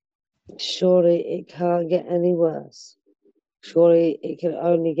 Surely it can't get any worse. Surely it can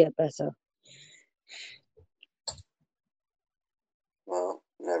only get better. Well,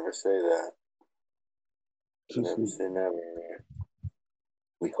 never say that. Never say never.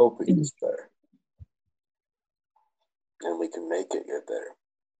 We hope it gets better. And we can make it get better.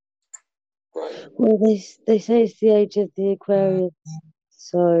 But Well, they say it's the age of the Aquarius,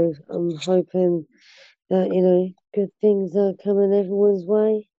 so I'm hoping that, you know, good things are coming everyone's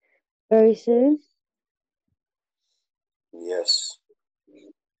way very soon. yes,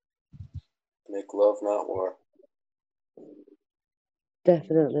 make love, not war.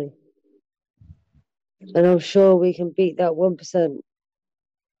 Definitely. And I'm sure we can beat that 1%.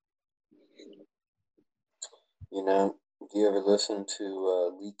 You know, do you ever listen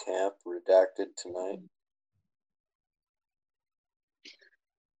to Lee Camp, Redacted Tonight?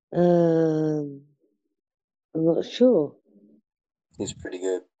 I'm not sure. He's pretty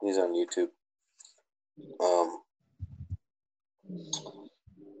good. He's on YouTube.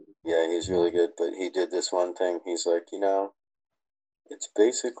 Yeah, he's really good, but he did this one thing. He's like, you know, it's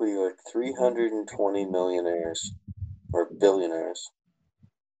basically like 320 millionaires or billionaires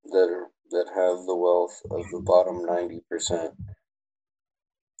that have the wealth of the bottom 90%.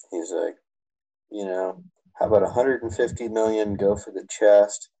 He's like, you know, how about 150 million go for the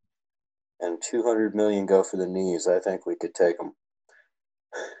chest and 200 million go for the knees? I think we could take them.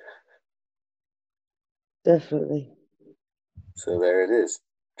 Definitely. So there it is.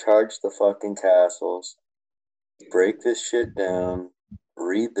 Charge the fucking castles, break this shit down,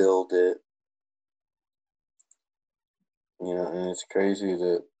 rebuild it. You know, and it's crazy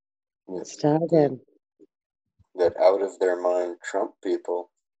that Start again. that out of their mind Trump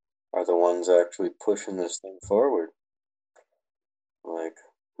people are the ones actually pushing this thing forward. Like,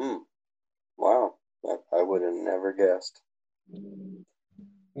 wow, that I would have never guessed.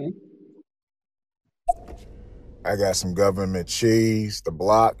 I got some government cheese, the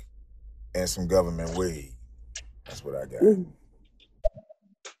block, and some government weed. That's what I got.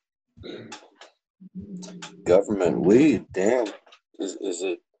 Government weed, damn. Is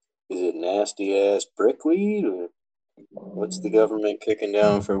it nasty ass brick weed, or what's the government kicking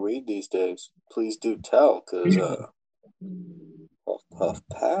down for weed these days? Please do tell, cause puff puff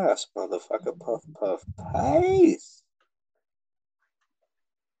pass, motherfucker, puff puff pass.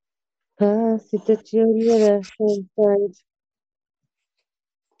 Pass it to your left hand side.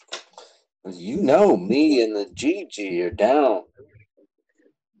 You know, me and the Gigi are down.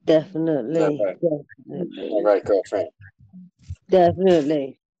 Definitely. All right. Definitely. All right, girlfriend.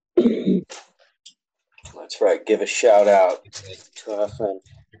 Definitely. That's right. Give a shout out to our friend.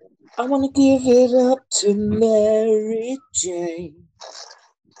 I want to give it up to Mary Jane.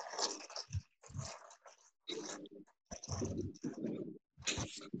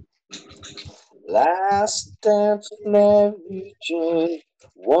 Last dance with Mary Jane.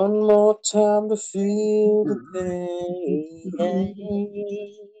 One more time to feel the pain.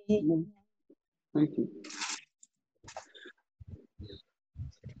 Thank you.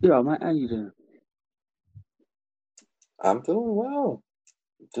 Yeah, mate, how you doing? I'm doing well.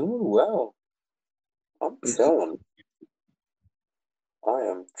 Doing well. I'm chilling. I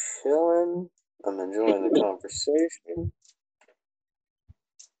am chilling. I'm enjoying the conversation.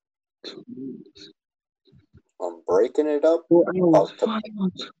 I'm breaking it up.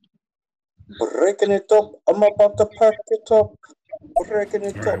 Breaking it up. I'm about to pack it up. Breaking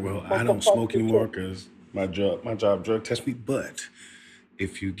it All right, up. well, I don't smoke anymore because my job drug test me. But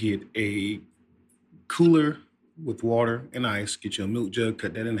if you get a cooler with water and ice, get you a milk jug,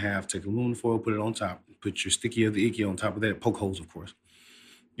 cut that in half, take aluminum foil, put it on top, put your sticky of the icky on top of that, poke holes, of course,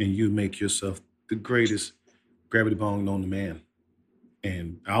 and you make yourself the greatest gravity bong known to man.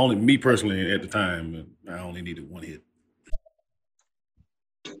 And me personally, at the time, I only needed one hit.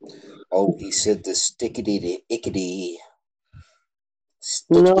 Oh, he said the stickity the ickity.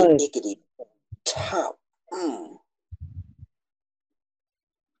 Stickity No. ickity top.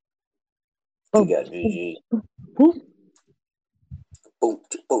 You got GG. Boom, boom,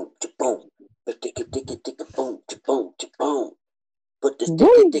 boom. But boom, boom. But the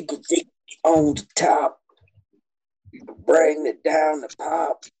sticky. on the top. Bring it down the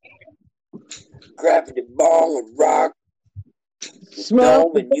pop. Gravity bong would rock. The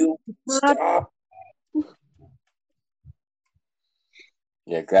Smoke dome and you stop.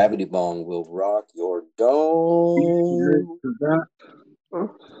 Yeah, Gravity Bong will rock your dome.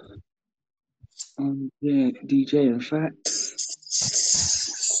 Yeah, DJ, in fact.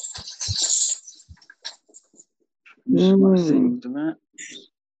 My thing to that.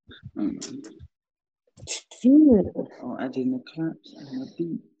 I'll add in the claps and the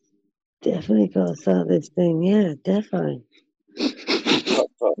beat. Definitely gotta start this thing, yeah, definitely.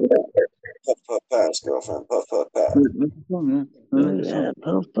 Puff, puff, pass, girlfriend. Puff, puff, pass. Make a song, yeah. Make a song.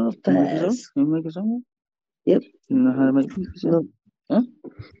 Puff, puff, You make a song? pass. You make a song? Yep. You know how to make beats, yeah? No. Huh?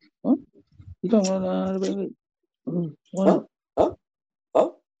 Huh? You don't know how to make beats? Why not? Huh?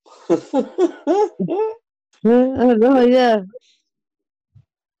 Oh, no, yeah.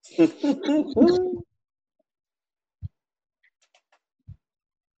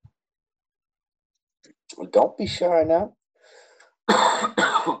 Don't be shy now.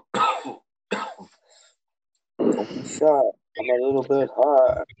 Don't be shy. I'm a little bit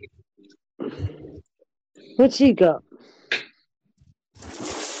high. What you got?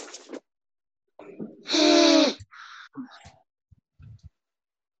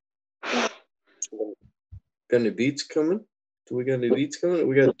 Got any beats coming? Do we got any beats coming?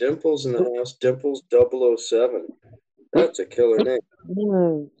 We got Dimples in the house. Dimples 007. That's a killer name.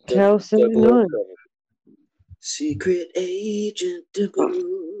 Cal 79. Secret Agent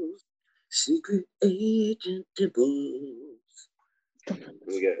Dimples. Secret Agent Dimples.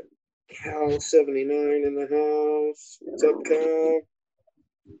 We got Cal 79 in the house. What's up, Cal?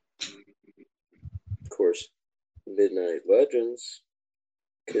 Of course, Midnight Legends.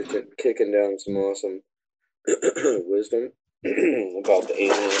 Kicking down some awesome wisdom about the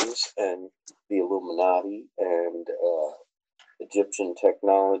aliens and the Illuminati and Egyptian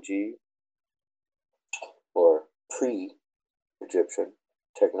technology, or pre-Egyptian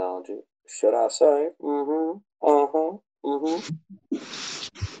technology, should I say?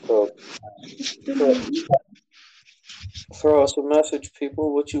 So, throw us a message,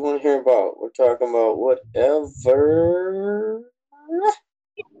 people. What you want to hear about? We're talking about whatever, as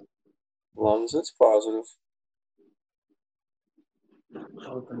long as it's positive.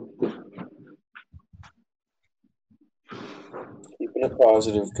 Keeping it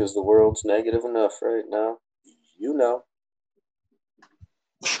positive because the world's negative enough right now. You know.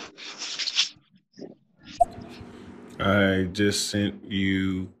 I just sent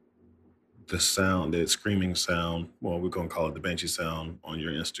you the sound, that screaming sound. Well, we're going to call it the Banshee sound on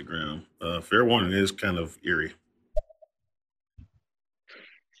your Instagram. Fair warning, it is kind of eerie.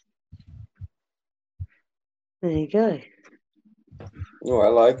 There you go. Oh, I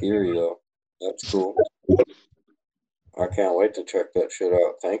like Erie though. That's cool. I can't wait to check that shit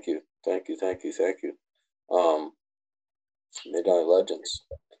out. Thank you. Midnight Legends.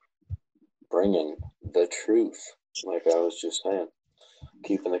 Bringing the truth, like I was just saying.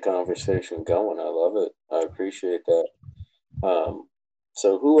 Keeping the conversation going. I love it. I appreciate that.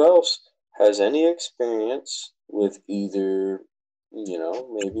 So who else has any experience with either,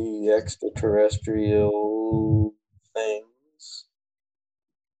 maybe extraterrestrial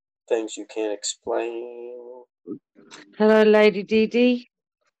things you can't explain? Hello, Lady Dee.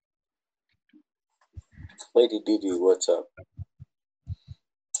 Lady Dee, what's up?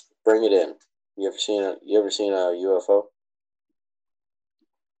 Bring it in. You ever seen a UFO?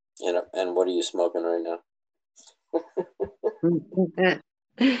 And what are you smoking right now?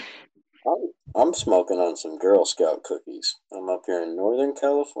 I'm smoking on some Girl Scout cookies. I'm up here in Northern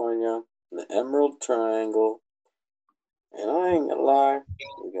California, in the Emerald Triangle, and I ain't gonna lie,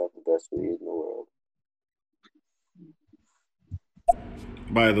 we got the best weed in the world.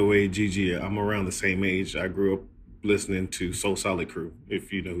 By the way, Gigi, I'm around the same age. I grew up listening to Soul Solid Crew,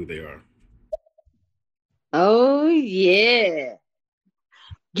 if you know who they are. Oh, yeah.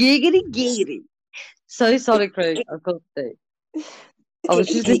 Giggity. So Solid Crew, of course, too. I was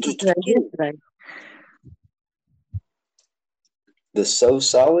just listening to that yesterday. The So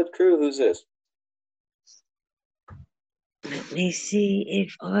Solid Crew? Who's this? Let me see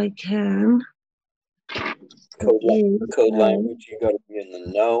if I can. Code language, you gotta be in the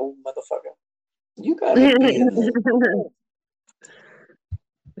know, motherfucker. You gotta be in the know.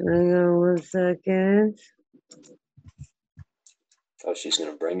 Hang on 1 second. Oh, she's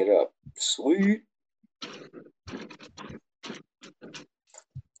gonna bring it up. Sweet.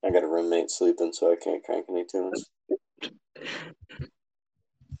 I got a roommate sleeping, so I can't crank any tunes.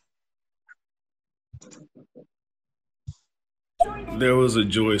 There was a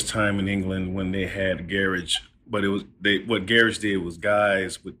joyous time in England when they had garage, but what garage did was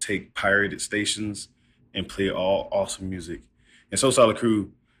guys would take pirated stations and play all awesome music. And So Solid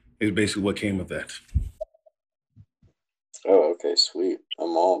Crew is basically what came of that. Oh, okay, sweet.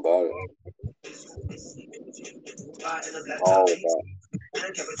 I'm all about it. All about it.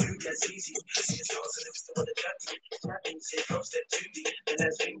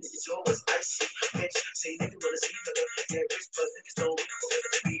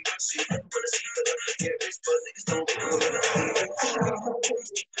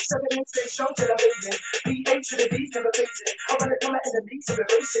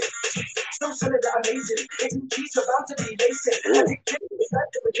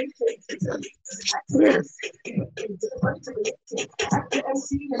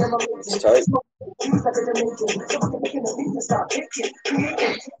 It's tight.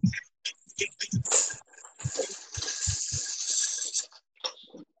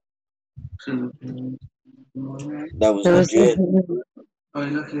 That was legit. Oh,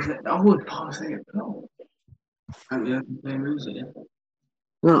 look, is it? I would pass it. No. And you can play music, yeah?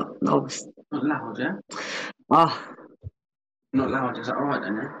 Not Not loud, yeah? Oh, Not loud, is that alright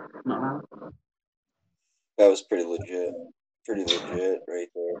then, yeah? Not loud? That was pretty legit. Pretty legit right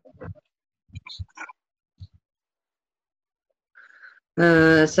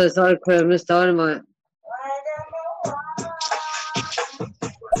there. so sorry, Miss Dynamite.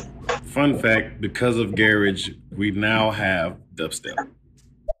 Fun fact, because of garage, we now have dubstep.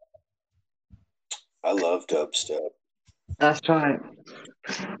 I love dubstep. That's right.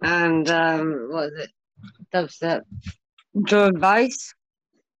 And what is it? Dubstep, drum and bass,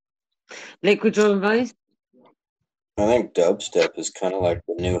 liquid drum and bass. I think dubstep is kind of like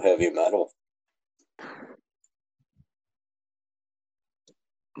the new heavy metal.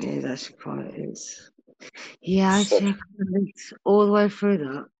 Yeah, that's quite it is. Yeah, actually, I can't all the way through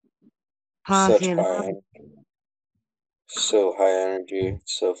that. Such Party and high energy. So high energy,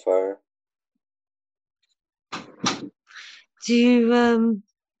 so fire.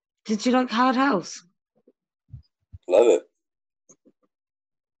 Did you like Hard House? Love it.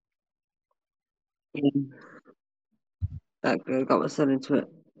 That good. Got my son into it.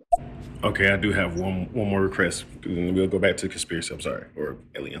 Okay, I do have one more request. We'll go back to conspiracy. I'm sorry, or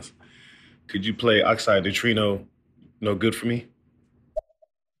aliens. Could you play Oxide Neutrino No Good for me?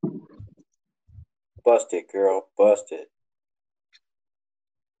 Bust it, girl. Bust it.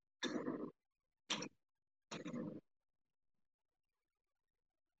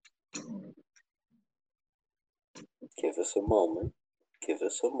 Give us a moment. Give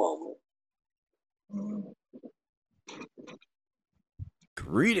us a moment.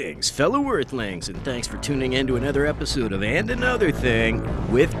 Greetings, fellow Earthlings, and thanks for tuning in to another episode of And Another Thing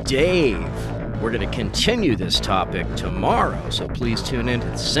with Dave. We're going to continue this topic tomorrow, so please tune in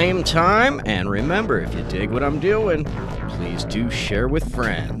at the same time. And remember, if you dig what I'm doing, please do share with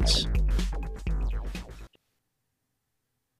friends.